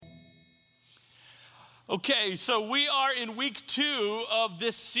Okay, so we are in week 2 of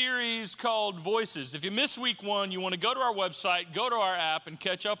this series called Voices. If you missed week 1, you want to go to our website, go to our app, and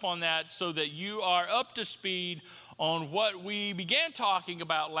catch up on that so that you are up to speed on what we began talking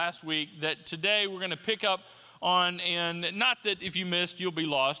about last week, that today we're going to pick up on. And not that if you missed, you'll be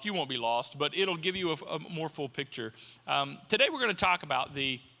lost. You won't be lost, but it'll give you a more full picture. Today we're going to talk about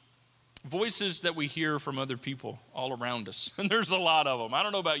the voices that we hear from other people all around us. And there's a lot of them. I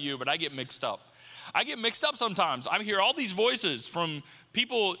don't know about you, but I get mixed up. I get mixed up sometimes. I hear all these voices from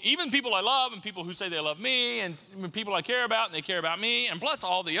people, even people I love and people who say they love me and people I care about and they care about me, and plus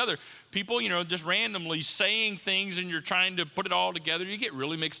all the other people, just randomly saying things, and you're trying to put it all together. You get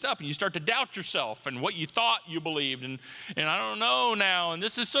really mixed up and you start to doubt yourself and what you thought you believed, and I don't know now, and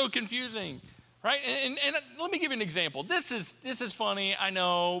this is so confusing. Right? And let me give you an example. This is funny, I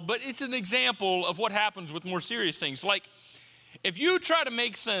know, but it's an example of what happens with more serious things. Like, if you try to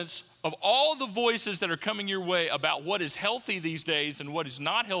make sense of all the voices that are coming your way about what is healthy these days and what is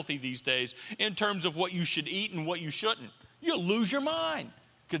not healthy these days in terms of what you should eat and what you shouldn't, you'll lose your mind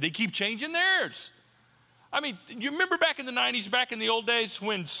because they keep changing theirs. I mean, you remember back in the 90s, back in the old days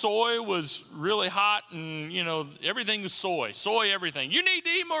when soy was really hot and, everything was soy everything. You need to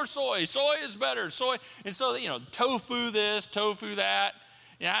eat more soy. Soy is better. Soy. And so, tofu this, tofu that.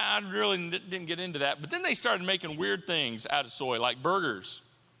 Yeah, I really didn't get into that. But then they started making weird things out of soy, like burgers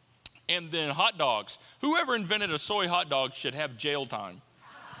and then hot dogs. Whoever invented a soy hot dog should have jail time.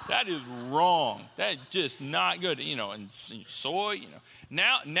 That is wrong. That's just not good. And soy,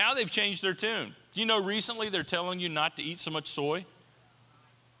 Now they've changed their tune. Recently they're telling you not to eat so much soy?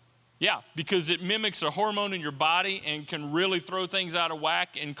 Yeah, because it mimics a hormone in your body and can really throw things out of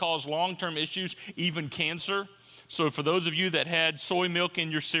whack and cause long-term issues, even cancer. So for those of you that had soy milk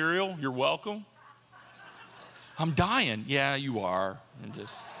in your cereal, you're welcome. I'm dying. Yeah, you are.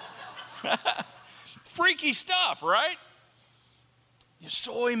 Freaky stuff, right?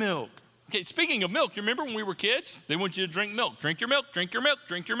 Soy milk. Okay, speaking of milk, you remember when we were kids? They want you to drink milk. Drink your milk, drink your milk,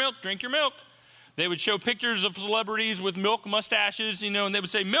 drink your milk, drink your milk. They would show pictures of celebrities with milk mustaches, and they would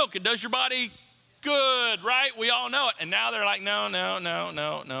say, milk, it does your body good, right? We all know it. And now they're like,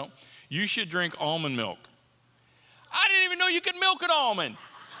 no. You should drink almond milk. I didn't even know you could milk an almond.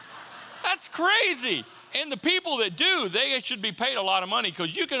 That's crazy. And the people that do, they should be paid a lot of money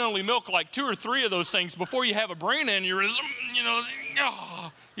because you can only milk like 2 or 3 of those things before you have a brain aneurysm.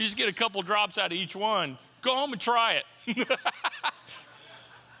 You just get a couple drops out of each one. Go home and try it.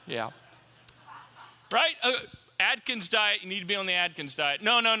 Yeah. Right? Atkins diet, you need to be on the Atkins diet.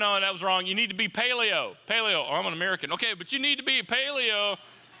 No, that was wrong. You need to be paleo. Paleo, I'm an American. Okay, but you need to be paleo,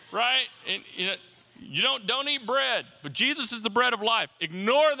 right? And you don't eat bread, but Jesus is the bread of life.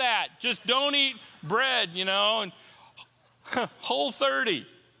 Ignore that. Just don't eat bread, and Whole30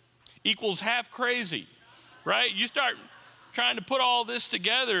 equals half crazy, right? You start trying to put all this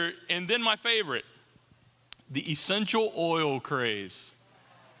together, and then my favorite, the essential oil craze.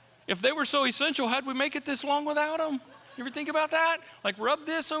 If they were so essential, how'd we make it this long without them? You ever think about that? Like, rub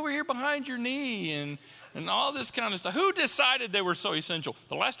this over here behind your knee and all this kind of stuff. Who decided they were so essential?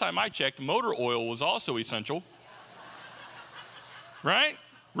 The last time I checked, motor oil was also essential. Right?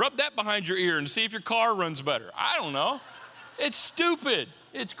 Rub that behind your ear and see if your car runs better. I don't know. It's stupid.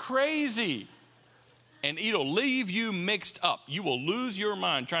 It's crazy. And it'll leave you mixed up. You will lose your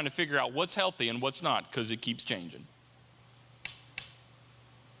mind trying to figure out what's healthy and what's not because it keeps changing.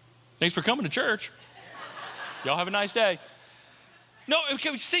 Thanks for coming to church. Y'all have a nice day. No,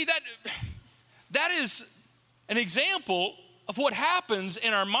 okay, see, that is an example of what happens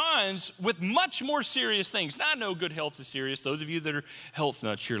in our minds with much more serious things. Now, I know good health is serious. Those of you that are health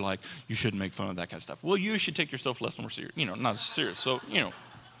nuts, you're like, you shouldn't make fun of that kind of stuff. Well, you should take yourself less more serious, not as serious. So,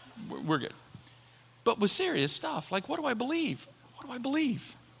 we're good. But with serious stuff, like, what do I believe? What do I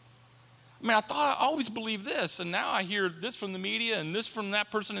believe? I mean, I thought I always believed this, and now I hear this from the media and this from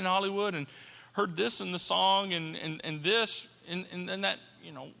that person in Hollywood and heard this in the song and this and that,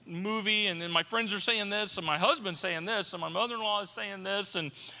 movie, and then my friends are saying this, and my husband's saying this, and my mother-in-law is saying this,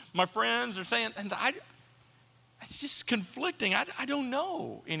 and my friends are saying, and it's just conflicting. I don't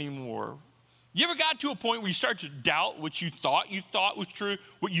know anymore. You ever got to a point where you start to doubt what you thought was true,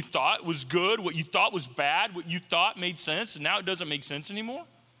 what you thought was good, what you thought was bad, what you thought made sense, and now it doesn't make sense anymore?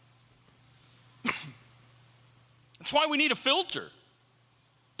 That's why we need a filter.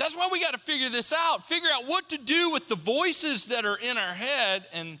 That's why we got to figure this out, figure out what to do with the voices that are in our head,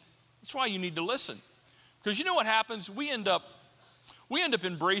 and that's why you need to listen. Because you know what happens? We end up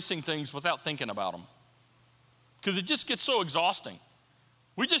embracing things without thinking about them. Because it just gets so exhausting.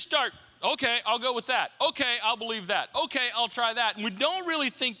 We just start, okay, I'll go with that. Okay, I'll believe that. Okay, I'll try that. And we don't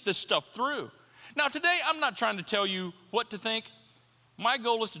really think this stuff through. Now, today, I'm not trying to tell you what to think. My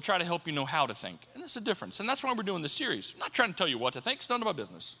goal is to try to help you know how to think. And that's the difference. And that's why we're doing this series. I'm not trying to tell you what to think. It's none of my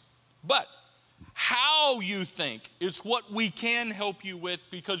business. But how you think is what we can help you with,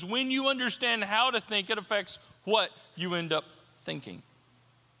 because when you understand how to think, it affects what you end up thinking.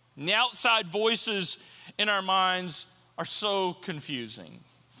 And the outside voices in our minds are so confusing,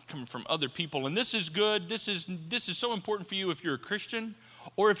 coming from other people. And this is good. This is so important for you if you're a Christian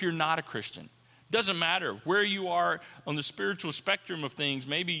or if you're not a Christian. Doesn't matter where you are on the spiritual spectrum of things.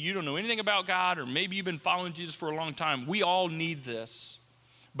 Maybe you don't know anything about God, or maybe you've been following Jesus for a long time. We all need this.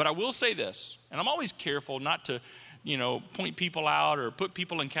 But I will say this, and I'm always careful not to, point people out or put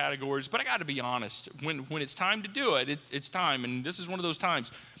people in categories, but I got to be honest. When it's time to do it, it's time, and this is one of those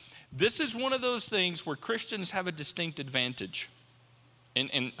times. This is one of those things where Christians have a distinct advantage,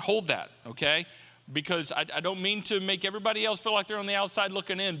 and hold that, okay? Because I don't mean to make everybody else feel like they're on the outside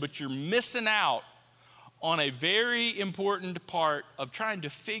looking in, but you're missing out on a very important part of trying to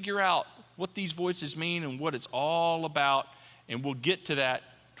figure out what these voices mean and what it's all about, and we'll get to that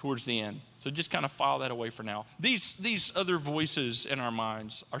towards the end. So just kind of file that away for now. These other voices in our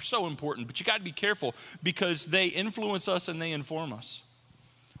minds are so important, but you got to be careful because they influence us and they inform us.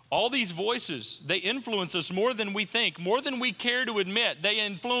 All these voices, they influence us more than we think, more than we care to admit. They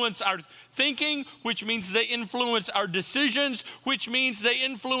influence our thinking, which means they influence our decisions, which means they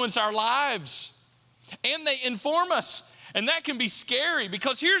influence our lives. And they inform us. And that can be scary,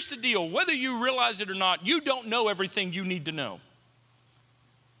 because here's the deal. Whether you realize it or not, you don't know everything you need to know.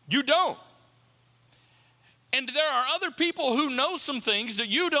 You don't. And there are other people who know some things that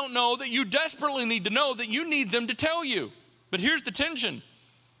you don't know, that you desperately need to know, that you need them to tell you. But here's the tension.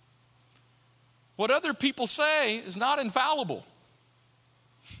 What other people say is not infallible.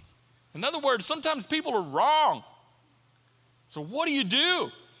 In other words, sometimes people are wrong. So what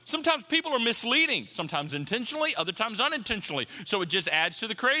do? Sometimes people are misleading, sometimes intentionally, other times unintentionally. So it just adds to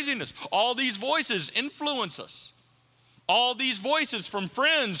the craziness. All these voices influence us. All these voices from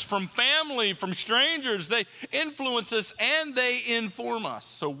friends, from family, from strangers, they influence us and they inform us.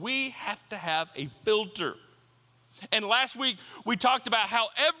 So we have to have a filter. And last week, we talked about how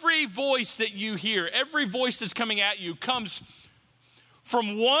every voice that you hear, every voice that's coming at you comes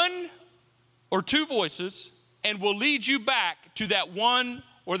from one or two voices and will lead you back to that one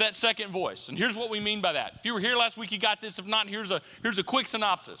or that second voice. And here's what we mean by that. If you were here last week, you got this. If not, here's a quick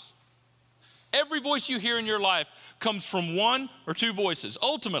synopsis. Every voice you hear in your life comes from one or two voices,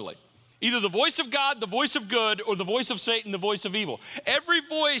 ultimately. Either the voice of God, the voice of good, or the voice of Satan, the voice of evil. Every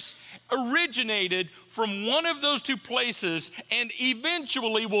voice originated from one of those two places and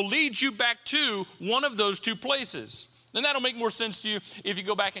eventually will lead you back to one of those two places. And that'll make more sense to you if you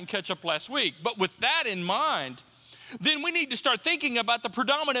go back and catch up last week. But with that in mind, then we need to start thinking about the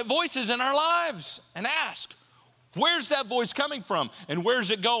predominant voices in our lives and ask, where's that voice coming from and where's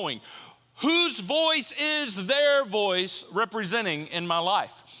it going? Whose voice is their voice representing in my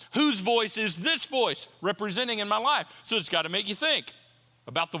life? Whose voice is this voice representing in my life? So it's got to make you think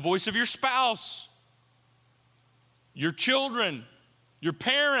about the voice of your spouse, your children, your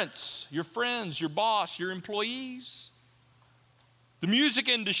parents, your friends, your boss, your employees, the music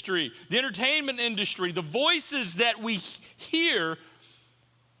industry, the entertainment industry, the voices that we hear.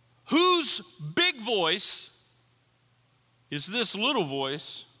 Whose big voice is this little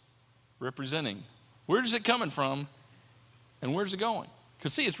voice representing? Where's it coming from and where's it going?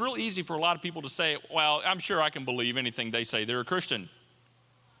 Because see, it's real easy for a lot of people to say, well, I'm sure I can believe anything they say. They're a Christian.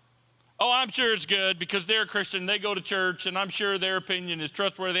 Oh, I'm sure it's good because they're a Christian. They go to church and I'm sure their opinion is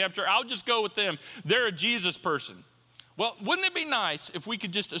trustworthy. I'm sure I'll just go with them. They're a Jesus person. Well, wouldn't it be nice if we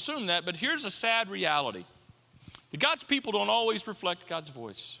could just assume that? But here's a sad reality. That God's people don't always reflect God's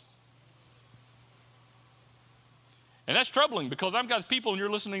voice. And that's troubling because I'm God's people and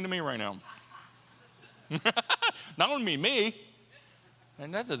you're listening to me right now. Not only me,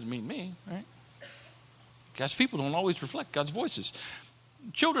 and that doesn't mean me, right? God's people don't always reflect God's voices.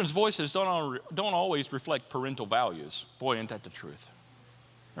 Children's voices don't always reflect parental values. Boy, ain't that the truth,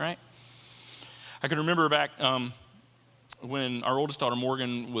 right? I can remember back when our oldest daughter,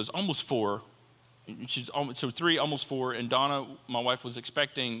 Morgan, was almost 4. She's so 3, almost 4, and Donna, my wife, was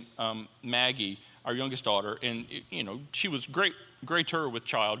expecting Maggie, our youngest daughter, and she was great with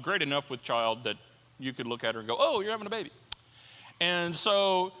child, great enough with child that you could look at her and go, oh, you're having a baby. And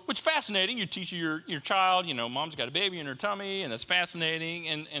so, which is fascinating. You teach your child, mom's got a baby in her tummy, and that's fascinating.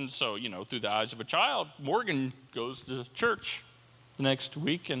 And so, through the eyes of a child, Morgan goes to church the next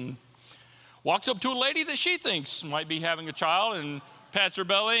week and walks up to a lady that she thinks might be having a child and pats her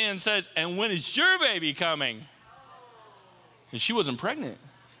belly and says, and when is your baby coming? And she wasn't pregnant.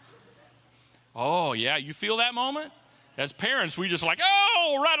 Oh, yeah, you feel that moment? As parents, we just like,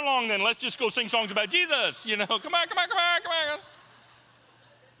 oh, right along then. Let's just go sing songs about Jesus. You know, come on.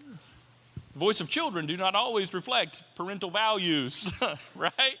 The voice of children do not always reflect parental values,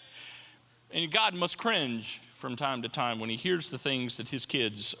 right? And God must cringe from time to time when he hears the things that his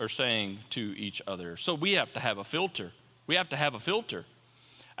kids are saying to each other. So we have to have a filter.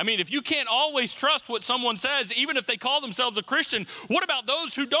 I mean, if you can't always trust what someone says, even if they call themselves a Christian, what about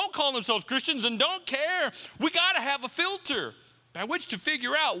those who don't call themselves Christians and don't care? We got to have a filter by which to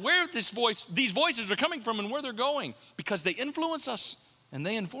figure out where these voices are coming from and where they're going, because they influence us and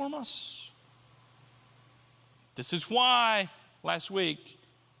they inform us. This is why last week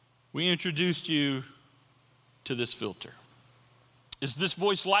we introduced you to this filter. Is this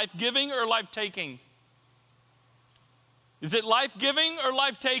voice life-giving or life-taking? Is it life-giving or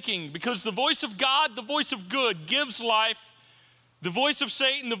life-taking? Because the voice of God, the voice of good, gives life. The voice of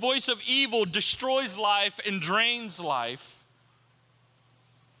Satan, the voice of evil, destroys life and drains life.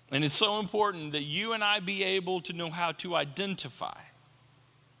 And it's so important that you and I be able to know how to identify.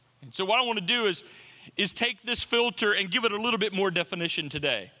 And so what I want to do is take this filter and give it a little bit more definition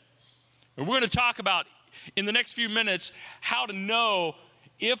today. And we're going to talk about, in the next few minutes, how to know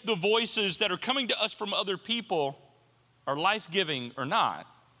if the voices that are coming to us from other people are life-giving or not.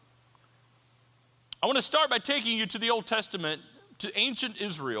 I want to start by taking you to the Old Testament, to ancient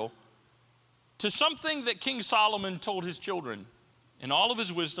Israel, to something that King Solomon told his children in all of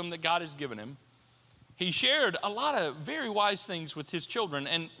his wisdom that God has given him. He shared a lot of very wise things with his children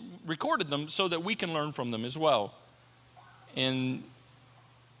and recorded them so that we can learn from them as well. And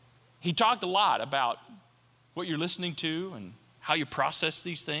he talked a lot about what you're listening to and how you process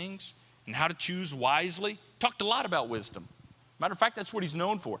these things and how to choose wisely. Talked a lot about wisdom. Matter of fact, that's what he's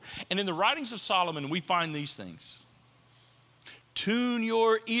known for. And in the writings of Solomon, we find these things. Tune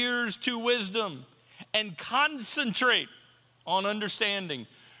your ears to wisdom and concentrate on understanding.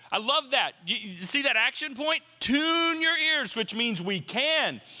 I love that. You see that action point? Tune your ears, which means we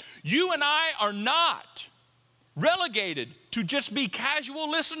can. You and I are not relegated to just be casual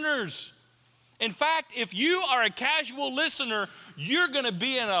listeners. In fact, if you are a casual listener, you're going to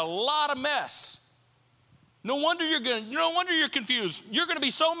be in a lot of mess. No wonder you're confused. You're going to be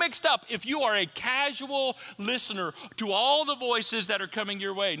so mixed up if you are a casual listener to all the voices that are coming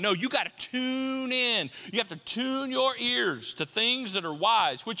your way. No, you got to tune in. You have to tune your ears to things that are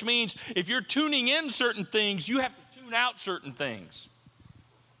wise, which means if you're tuning in certain things, you have to tune out certain things.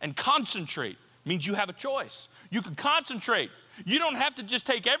 And concentrate means you have a choice. You can concentrate. You don't have to just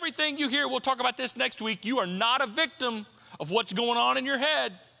take everything you hear. We'll talk about this next week. You are not a victim of what's going on in your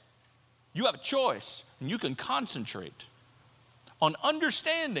head. You have a choice, and you can concentrate on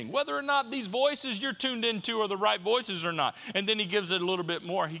understanding whether or not these voices you're tuned into are the right voices or not. And then he gives it a little bit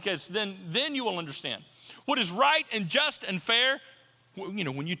more. He says, then you will understand what is right and just and fair. You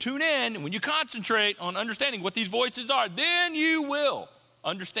know, when you tune in and when you concentrate on understanding what these voices are, then you will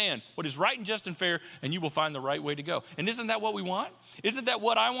understand what is right and just and fair, and you will find the right way to go. And isn't that what we want? Isn't that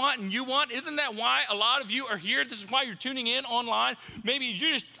what I want and you want? Isn't that why a lot of you are here? This is why you're tuning in online. Maybe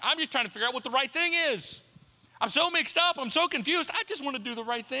I'm just trying to figure out what the right thing is. I'm so mixed up. I'm so confused. I just want to do the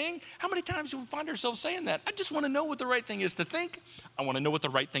right thing. How many times do we find ourselves saying that? I just want to know what the right thing is to think. I want to know what the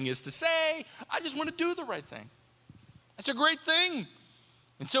right thing is to say. I just want to do the right thing. That's a great thing.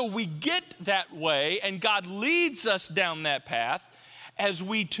 And so we get that way, and God leads us down that path as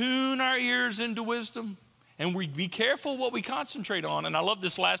we tune our ears into wisdom, and we be careful what we concentrate on. And I love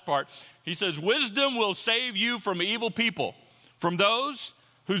this last part. He says, wisdom will save you from evil people, from those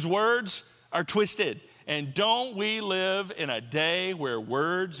whose words are twisted. And don't we live in a day where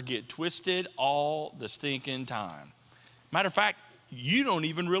words get twisted all the stinking time? Matter of fact, you don't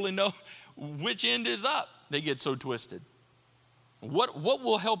even really know which end is up. They get so twisted. What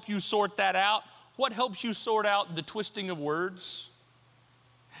will help you sort that out? What helps you sort out the twisting of words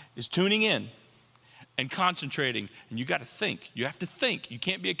is tuning in and concentrating. And you got to think. You have to think. You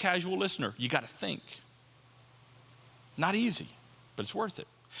can't be a casual listener. You got to think. Not easy, but it's worth it.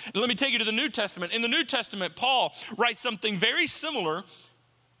 And let me take you to the New Testament. In the New Testament, Paul writes something very similar,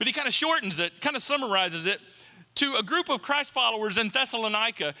 but he kind of shortens it, kind of summarizes it to a group of Christ followers in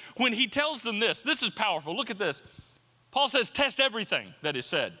Thessalonica when he tells them this. This is powerful. Look at this. Paul says, test everything that is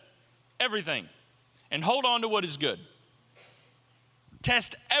said. Everything. And hold on to what is good.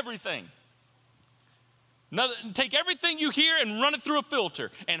 Test everything. Take everything you hear and run it through a filter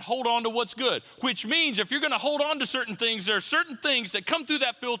and hold on to what's good, which means if you're going to hold on to certain things, there are certain things that come through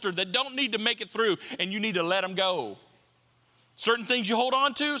that filter that don't need to make it through, and you need to let them go. Certain things you hold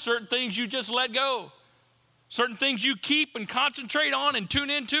on to, certain things you just let go. Certain things you keep and concentrate on and tune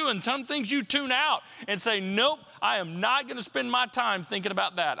into, and some things you tune out and say, nope, I am not going to spend my time thinking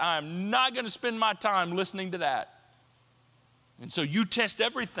about that. I am not going to spend my time listening to that. And so you test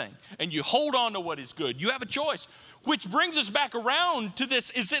everything and you hold on to what is good. You have a choice, which brings us back around to this.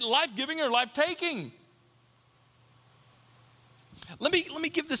 Is it life-giving or life-taking? Let me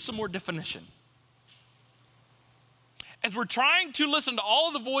give this some more definition. As we're trying to listen to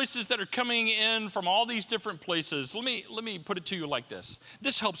all the voices that are coming in from all these different places, let me put it to you like this.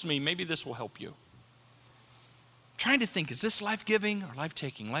 This helps me. Maybe this will help you. Trying to think, is this life-giving or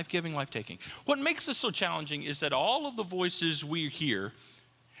life-taking? Life-giving, life-taking. What makes this so challenging is that all of the voices we hear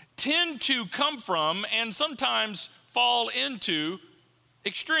tend to come from and sometimes fall into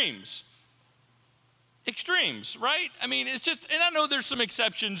extremes. Extremes, right? I mean, it's just, and I know there's some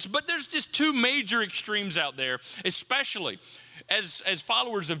exceptions, but there's just two major extremes out there, especially as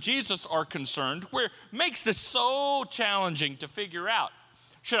followers of Jesus are concerned, where it makes this so challenging to figure out.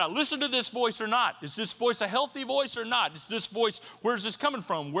 Should I listen to this voice or not? Is this voice a healthy voice or not? Is this voice, where's this coming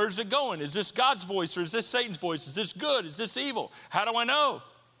from? Where's it going? Is this God's voice or is this Satan's voice? Is this good? Is this evil? How do I know?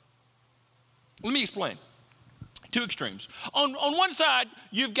 Let me explain. Two extremes. On one side,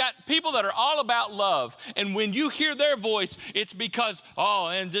 you've got people that are all about love. And when you hear their voice, it's because,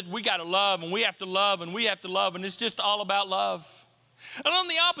 we got to love and we have to love and we have to love. And it's just all about love. And on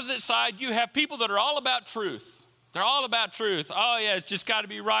the opposite side, you have people that are all about truth. They're all about truth. Oh, yeah, it's just got to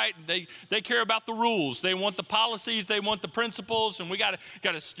be right. They care about the rules. They want the policies. They want the principles. And we got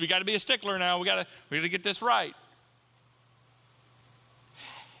to be a stickler now. We got to get this right.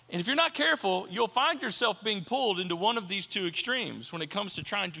 And if you're not careful, you'll find yourself being pulled into one of these two extremes when it comes to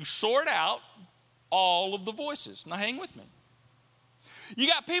trying to sort out all of the voices. Now, hang with me. You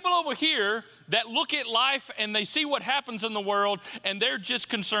got people over here that look at life and they see what happens in the world and they're just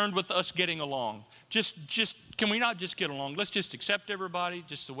concerned with us getting along. Can we not just get along? Let's just accept everybody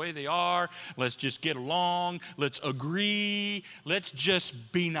just the way they are. Let's just get along. Let's agree. Let's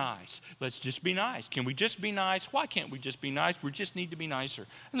just be nice. Let's just be nice. Can we just be nice? Why can't we just be nice? We just need to be nicer.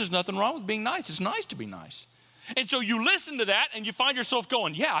 And there's nothing wrong with being nice. It's nice to be nice. And so you listen to that and you find yourself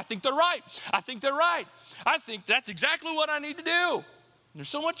going, yeah, I think they're right. I think they're right. I think that's exactly what I need to do. There's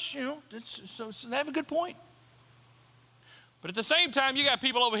so much, so they have a good point. But at the same time, you got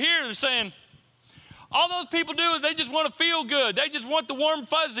people over here that are saying, all those people do is they just want to feel good. They just want the warm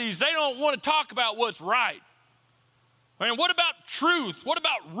fuzzies. They don't want to talk about what's right. I mean, what about truth? What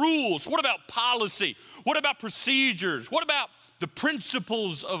about rules? What about policy? What about procedures? What about the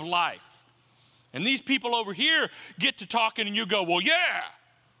principles of life? And these people over here get to talking and you go, well, yeah,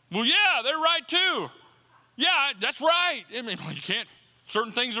 they're right too. Yeah, that's right. I mean, you can't.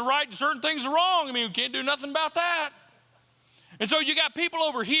 Certain things are right and certain things are wrong. I mean, we can't do nothing about that. And so you got people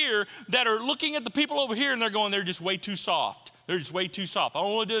over here that are looking at the people over here and they're going, they're just way too soft. They're just way too soft. All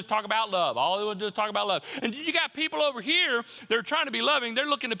they want to do is talk about love. All they want to do is talk about love. And you got people over here, they're trying to be loving. They're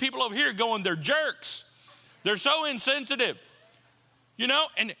looking at people over here going, they're jerks. They're so insensitive.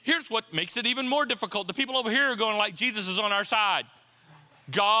 And here's what makes it even more difficult. The people over here are going like, Jesus is on our side.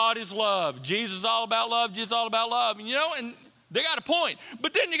 God is love. Jesus is all about love. Jesus is all about love. And they got a point.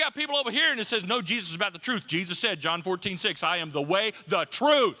 But then you got people over here and it says, no, Jesus is about the truth. Jesus said, John 14:6, I am the way, the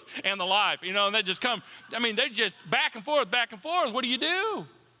truth, and the life. And they just come, they just back and forth, back and forth. What do?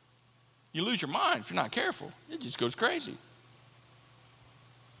 You lose your mind if you're not careful. It just goes crazy.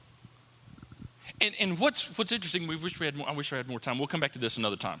 And what's interesting, I wish we had more time. We'll come back to this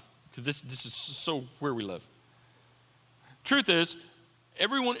another time because this is so where we live. Truth is,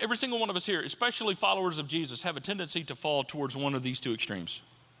 every single one of us here, especially followers of Jesus, have a tendency to fall towards one of these two extremes.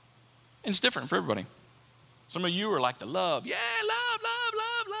 And it's different for everybody. Some of you are like the love. Yeah, love, love,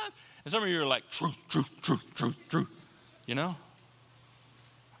 love, love. And some of you are like truth, truth, truth, truth, truth.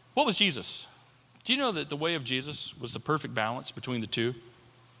 What was Jesus? Do you know that the way of Jesus was the perfect balance between the two?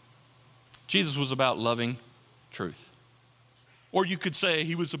 Jesus was about loving truth. Or you could say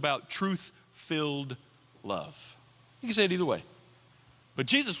he was about truth-filled love. You can say it either way. But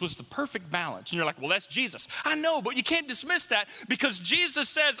Jesus was the perfect balance. And you're like, well, that's Jesus. I know, but you can't dismiss that because Jesus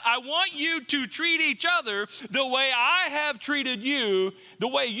says, I want you to treat each other the way I have treated you, the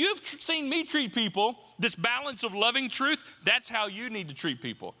way you've seen me treat people, this balance of loving truth, that's how you need to treat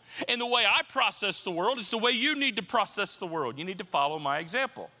people. And the way I process the world is the way you need to process the world. You need to follow my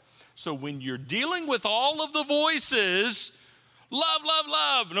example. So when you're dealing with all of the voices, love, love,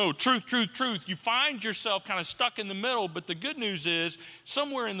 love. No, truth, truth, truth. You find yourself kind of stuck in the middle, but the good news is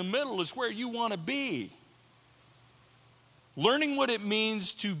somewhere in the middle is where you want to be. Learning what it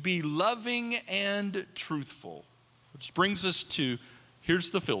means to be loving and truthful. Which brings us to, here's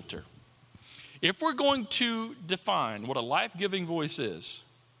the filter. If we're going to define what a life-giving voice is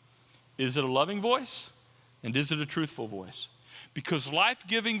it a loving voice and is it a truthful voice? Because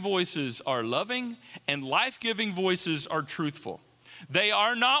life-giving voices are loving and life-giving voices are truthful. They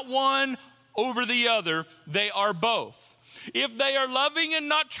are not one over the other, they are both. If they are loving and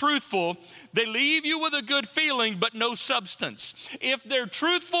not truthful, they leave you with a good feeling but no substance. If they're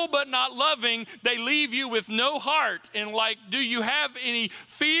truthful but not loving, they leave you with no heart. And like, do you have any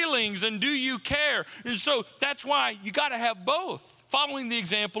feelings and do you care? And so that's why you got to have both. Following the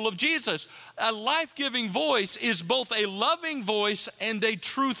example of Jesus, a life-giving voice is both a loving voice and a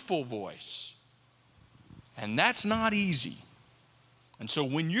truthful voice. And that's not easy. And so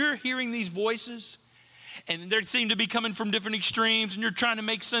when you're hearing these voices, and they seem to be coming from different extremes, and you're trying to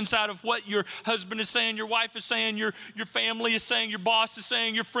make sense out of what your husband is saying, your wife is saying, your family is saying, your boss is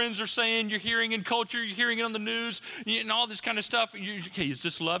saying, your friends are saying, you're hearing in culture, you're hearing it on the news, and all this kind of stuff. Okay, is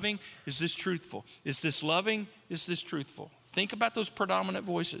this loving? Is this truthful? Is this loving? Is this truthful? Think about those predominant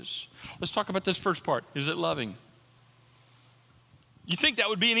voices. Let's talk about this first part. Is it loving? You think that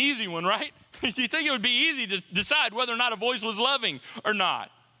would be an easy one, right? You think it would be easy to decide whether or not a voice was loving or not.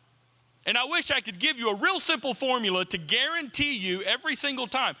 And I wish I could give you a real simple formula to guarantee you every single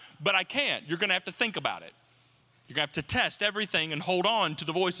time, but I can't. You're going to have to think about it. You're going to have to test everything and hold on to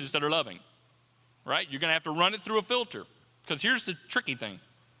the voices that are loving, right? You're going to have to run it through a filter, because here's the tricky thing.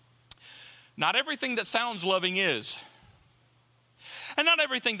 Not everything that sounds loving is, and not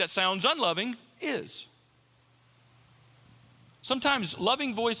everything that sounds unloving is. Sometimes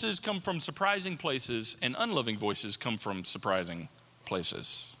loving voices come from surprising places, and unloving voices come from surprising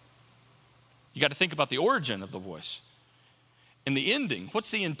places. You got to think about the origin of the voice and the ending.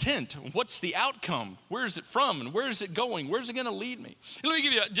 What's the intent? What's the outcome? Where is it from? And where is it going? Where's it going to lead me? And let me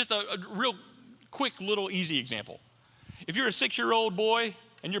give you just a real quick little easy example. If you're a 6-year-old boy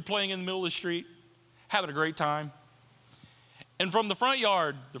and you're playing in the middle of the street, having a great time, and from the front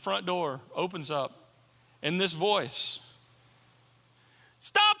yard, the front door opens up, and this voice,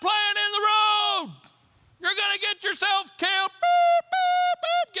 "Stop playing in the road! You're going to get yourself killed. Beep,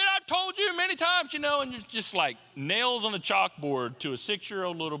 beep, beep. I've told you many times, and you're just like nails on a chalkboard to a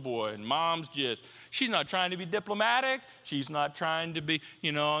 6-year-old little boy. And mom's she's not trying to be diplomatic. She's not trying to be,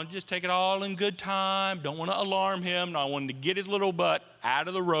 just take it all in good time. Don't want to alarm him. I wanted to get his little butt out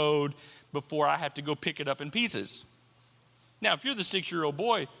of the road before I have to go pick it up in pieces. Now, if you're the 6-year-old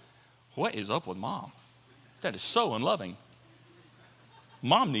boy, what is up with mom? That is so unloving.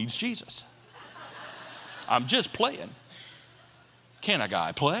 Mom needs Jesus. I'm just playing. Can a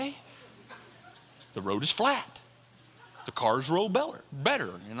guy play? The road is flat. The cars roll better.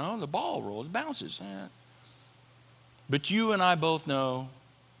 The ball rolls, bounces. But you and I both know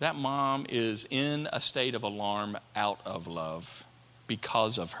that mom is in a state of alarm out of love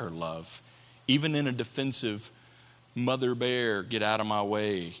because of her love. Even in a defensive mother bear, get out of my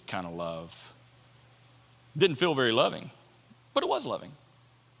way kind of love. Didn't feel very loving, but it was loving.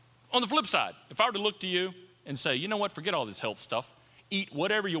 On the flip side, if I were to look to you and say, you know what, forget all this health stuff. Eat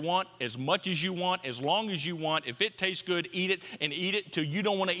whatever you want, as much as you want, as long as you want. If it tastes good, eat it, and eat it till you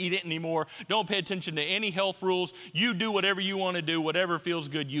don't want to eat it anymore. Don't pay attention to any health rules. You do whatever you want to do. Whatever feels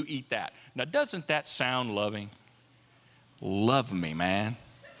good, you eat that. Now, doesn't that sound loving? Love me, man.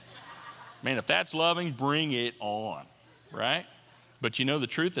 Man, if that's loving, bring it on, right? But the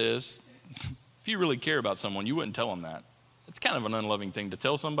truth is, if you really care about someone, you wouldn't tell them that. It's kind of an unloving thing to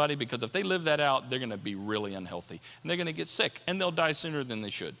tell somebody, because if they live that out, they're going to be really unhealthy. And they're going to get sick, and they'll die sooner than they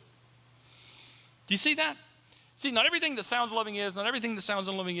should. Do you see that? See, not everything that sounds loving is, not everything that sounds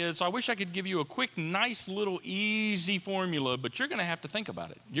unloving is. So I wish I could give you a quick, nice, little, easy formula, but you're going to have to think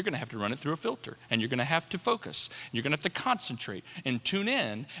about it. You're going to have to run it through a filter, and you're going to have to focus. You're going to have to concentrate and tune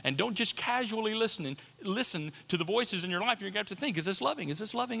in, and don't just casually listen to the voices in your life. You're going to have to think, is this loving? Is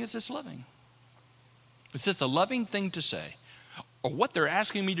this loving? Is this loving? Is this a loving thing to say? Or what they're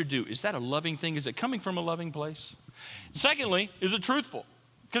asking me to do, is that a loving thing? Is it coming from a loving place? Secondly, is it truthful?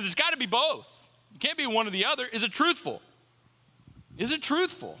 Because it's got to be both. It can't be one or the other. Is it truthful? Is it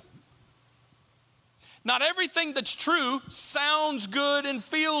truthful? Not everything that's true sounds good and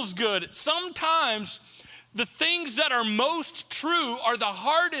feels good. Sometimes the things that are most true are the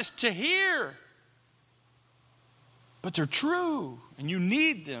hardest to hear. But they're true, and you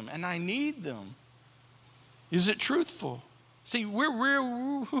need them, and I need them. Is it truthful? See, we're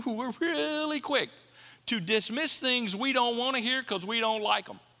really quick to dismiss things we don't want to hear because we don't like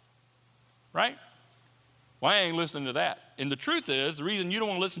them, right? Well, I ain't listening to that. And the truth is, the reason you don't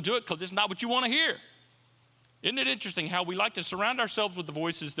want to listen to it because it's not what you want to hear. Isn't it interesting how we like to surround ourselves with the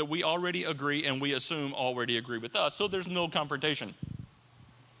voices that we already agree and we assume already agree with us, so there's no confrontation.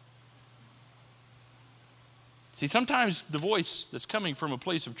 See, sometimes the voice that's coming from a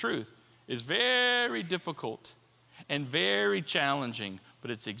place of truth is very difficult and very challenging,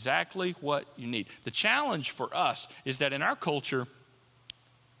 but it's exactly what you need. The challenge for us is that in our culture,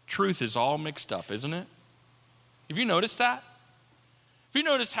 truth is all mixed up, isn't it? Have you noticed that? Have you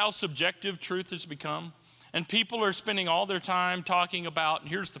noticed how subjective truth has become? And people are spending all their time talking about, and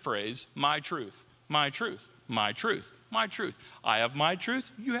here's the phrase, my truth, my truth, my truth, my truth. I have my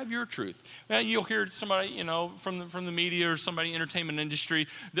truth, you have your truth. And you'll hear somebody, from the media or somebody in the entertainment industry,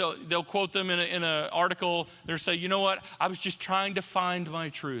 they'll quote them in an article. They'll say, you know what, I was just trying to find my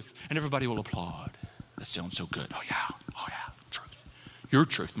truth. And everybody will applaud. That sounds so good. Oh yeah, truth. Your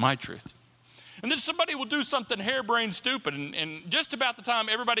truth, my truth. And then somebody will do something harebrained stupid, and just about the time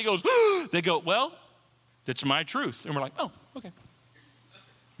everybody goes, they go, well, that's my truth. And we're like, oh, okay.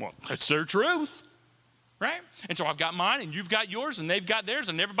 Well, that's their truth, right? And so I've got mine, and you've got yours, and they've got theirs,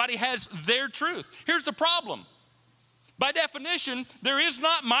 and everybody has their truth. Here's the problem. By definition, there is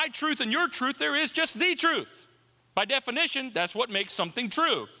not my truth and your truth. There is just the truth. By definition, that's what makes something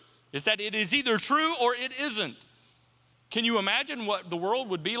true, is that it is either true or it isn't. Can you imagine what the world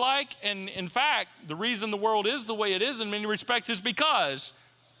would be like? And in fact, the reason the world is the way it is in many respects is because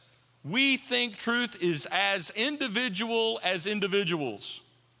we think truth is as individual as individuals.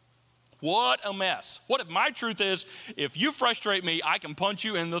 What a mess. What if my truth is, if you frustrate me, I can punch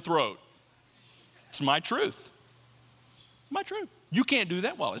you in the throat? It's my truth. It's my truth. You can't do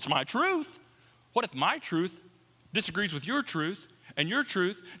that. Well, it's my truth. What if my truth disagrees with your truth, and your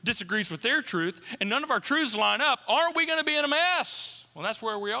truth disagrees with their truth, and none of our truths line up? Aren't we going to be in a mess? Well, that's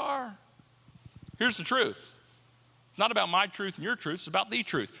where we are. Here's the truth. It's not about my truth and your truth. It's about the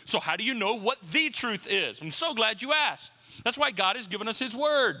truth. So how do you know what the truth is? I'm so glad you asked. That's why God has given us his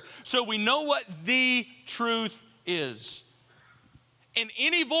word. So we know what the truth is. And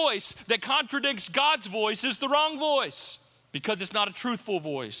any voice that contradicts God's voice is the wrong voice, because it's not a truthful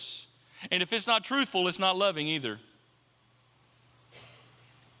voice. And if it's not truthful, it's not loving either.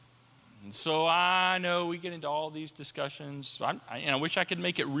 And so I know we get into all these discussions. I wish I could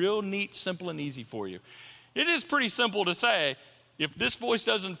make it real neat, simple, and easy for you. It is pretty simple to say, if this voice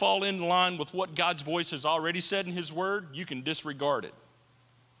doesn't fall in line with what God's voice has already said in his word, you can disregard it.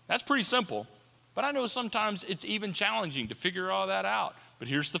 That's pretty simple. But I know sometimes it's even challenging to figure all that out. But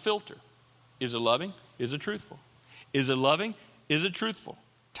here's the filter. Is it loving? Is it truthful? Is it loving? Is it truthful?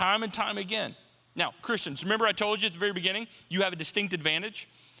 Time and time again. Now, Christians, remember I told you at the very beginning, you have a distinct advantage.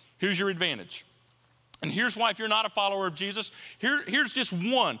 Here's your advantage. And here's why, if you're not a follower of Jesus, here's just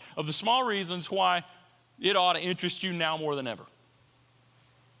one of the small reasons why it ought to interest you now more than ever.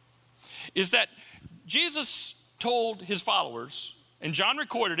 Is that Jesus told his followers, and John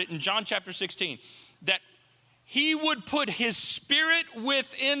recorded it in John chapter 16, that he would put his spirit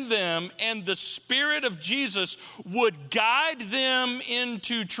within them, and the spirit of Jesus would guide them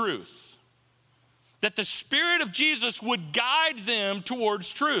into truth. That the Spirit of Jesus would guide them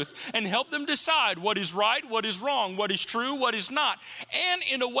towards truth and help them decide what is right, what is wrong, what is true, what is not, and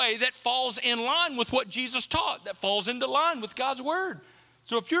in a way that falls in line with what Jesus taught, that falls into line with God's word.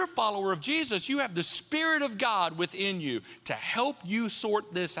 So if you're a follower of Jesus, you have the Spirit of God within you to help you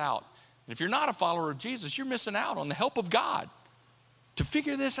sort this out. And if you're not a follower of Jesus, you're missing out on the help of God to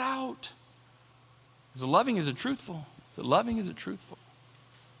figure this out. Is it loving? Is it truthful? Is it loving? Is it truthful?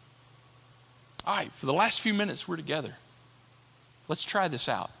 All right, for the last few minutes we're together, let's try this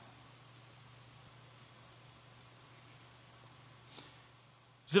out.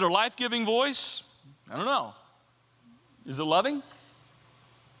 Is it a life-giving voice? I don't know. Is it loving?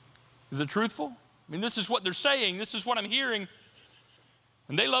 Is it truthful? I mean, this is what they're saying. This is what I'm hearing.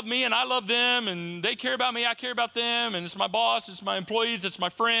 And they love me and I love them, and they care about me, I care about them, and it's my boss, it's my employees, it's my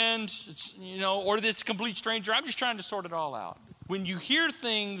friend, it's, or this complete stranger. I'm just trying to sort it all out. When you hear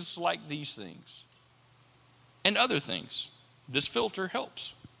things like these things and other things, this filter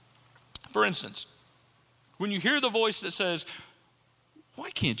helps. For instance, when you hear the voice that says, why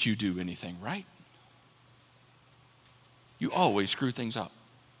can't you do anything right? You always screw things up.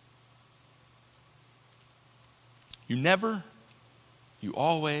 You never, you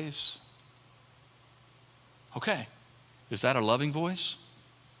always. Okay, is that a loving voice?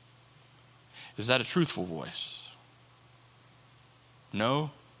 Is that a truthful voice?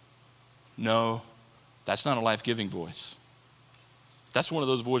 No, that's not a life-giving voice. That's one of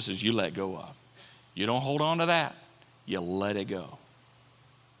those voices you let go of. You don't hold on to that. You let it go.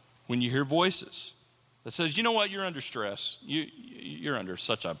 When you hear voices that says, you know what, you're under stress. You're under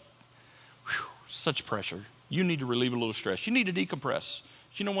such pressure. You need to relieve a little stress. You need to decompress.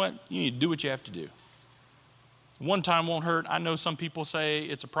 But you know what? You need to do what you have to do. One time won't hurt. I know some people say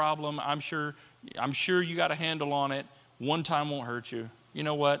it's a problem. I'm sure you got a handle on it. One time won't hurt you. You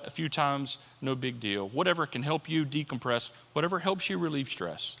know what? A few times, no big deal. Whatever can help you decompress, whatever helps you relieve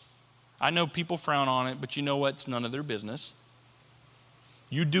stress. I know people frown on it, but you know what? It's none of their business.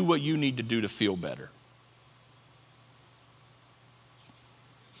 You do what you need to do to feel better.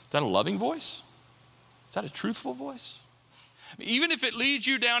 Is that a loving voice? Is that a truthful voice? Even if it leads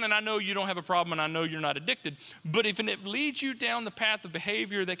you down, and I know you don't have a problem and I know you're not addicted, but if it leads you down the path of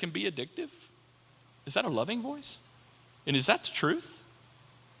behavior that can be addictive, is that a loving voice? And is that the truth?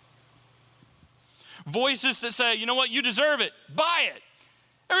 Voices that say, you know what, you deserve it, buy it.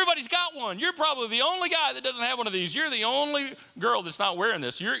 Everybody's got one. You're probably the only guy that doesn't have one of these. You're the only girl that's not wearing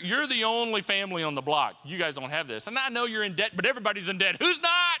this. You're the only family on the block. You guys don't have this. And I know you're in debt, but everybody's in debt. Who's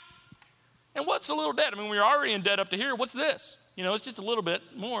not? And what's a little debt? I mean, we're already in debt up to here. What's this? You know, it's just a little bit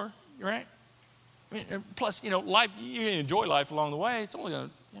more, right? I mean, plus, you know, life, you enjoy life along the way. It's only going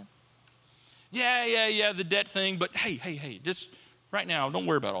to, yeah, the debt thing. But hey, just right now, don't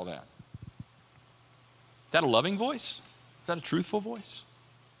worry about all that. Is that a loving voice? Is that a truthful voice?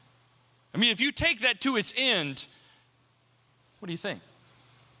 I mean, if you take that to its end, what do you think?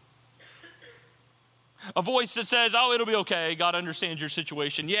 A voice that says, oh, it'll be okay. God understands your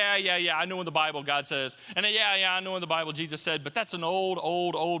situation. Yeah, I know in the Bible God says. And I know in the Bible Jesus said, but that's an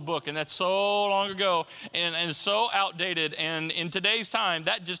old book. And that's so long ago and so outdated. And in today's time,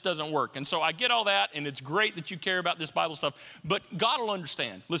 that just doesn't work. And so I get all that. And it's great that you care about this Bible stuff. But God will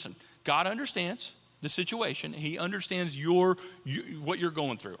understand. Listen, God understands the situation. He understands what you're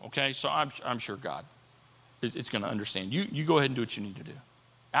going through. Okay, so I'm sure God is going to understand. You go ahead and do what you need to do.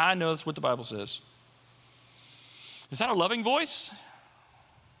 I know that's what the Bible says. Is that a loving voice?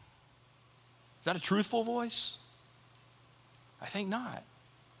 Is that a truthful voice? I think not.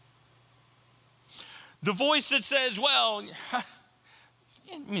 The voice that says, well, I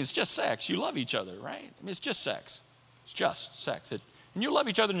mean, it's just sex. You love each other, right? I mean, it's just sex. It's just sex. And you love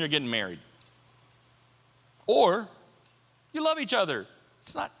each other and you're getting married. Or you love each other.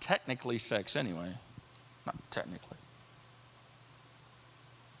 It's not technically sex anyway. Not technically.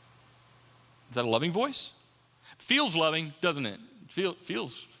 Is that a loving voice? Feels loving, doesn't it?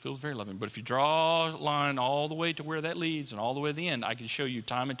 Feels very loving. But if you draw a line all the way to where that leads and all the way to the end, I can show you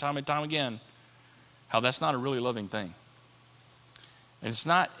time and time again how that's not a really loving thing. And it's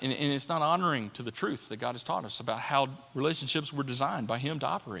not honoring to the truth that God has taught us about how relationships were designed by Him to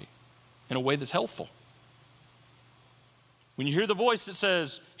operate in a way that's healthful. When you hear the voice that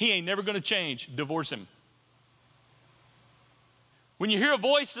says, he ain't never going to change, divorce him. When you hear a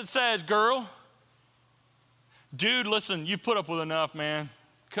voice that says, girl, dude, listen, you've put up with enough, man.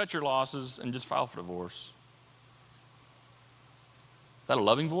 Cut your losses and just file for divorce. Is that a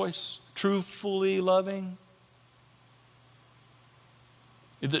loving voice? Truthfully loving?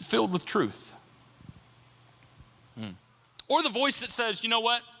 Is it filled with truth? Or the voice that says, you know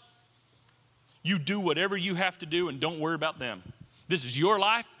what? You do whatever you have to do and don't worry about them. This is your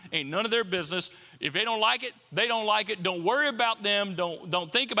life. Ain't none of their business. If they don't like it, they don't like it. Don't worry about them.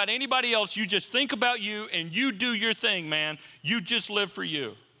 Don't think about anybody else. You just think about you and you do your thing, man. You just live for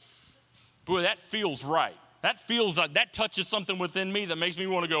you. Boy, that feels right. That feels like that touches something within me that makes me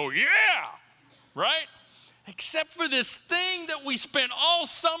want to go, yeah, right? Except for this thing that we spent all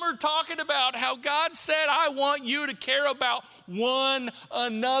summer talking about, how God said, I want you to care about one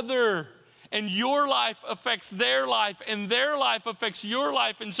another. And your life affects their life, and their life affects your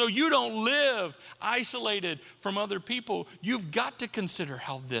life. And so you don't live isolated from other people. You've got to consider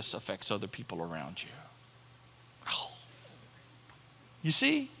how this affects other people around you. Oh. You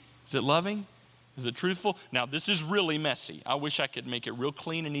see? Is it loving? Is it truthful? Now, this is really messy. I wish I could make it real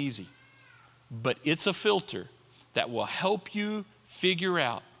clean and easy. But it's a filter that will help you figure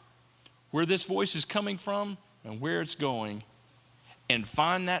out where this voice is coming from and where it's going. And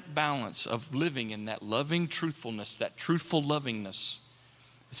find that balance of living in that loving truthfulness, that truthful lovingness.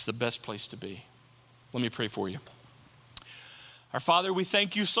 It's the best place to be. Let me pray for you. Our Father, we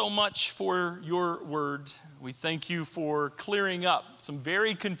thank you so much for your word. We thank you for clearing up some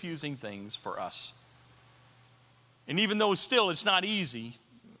very confusing things for us. And even though still it's not easy,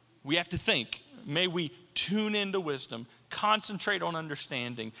 we have to think. May we tune into wisdom, concentrate on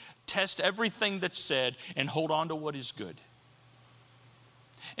understanding, test everything that's said, and hold on to what is good.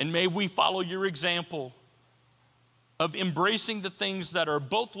 And may we follow your example of embracing the things that are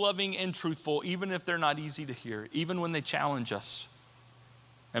both loving and truthful, even if they're not easy to hear, even when they challenge us.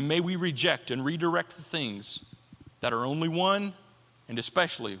 And may we reject and redirect the things that are only one, and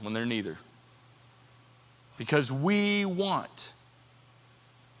especially when they're neither. Because we want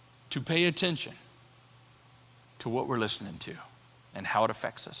to pay attention to what we're listening to and how it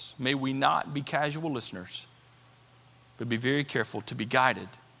affects us. May we not be casual listeners, but be very careful to be guided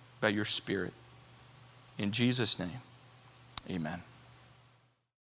by your Spirit. In Jesus' name, amen.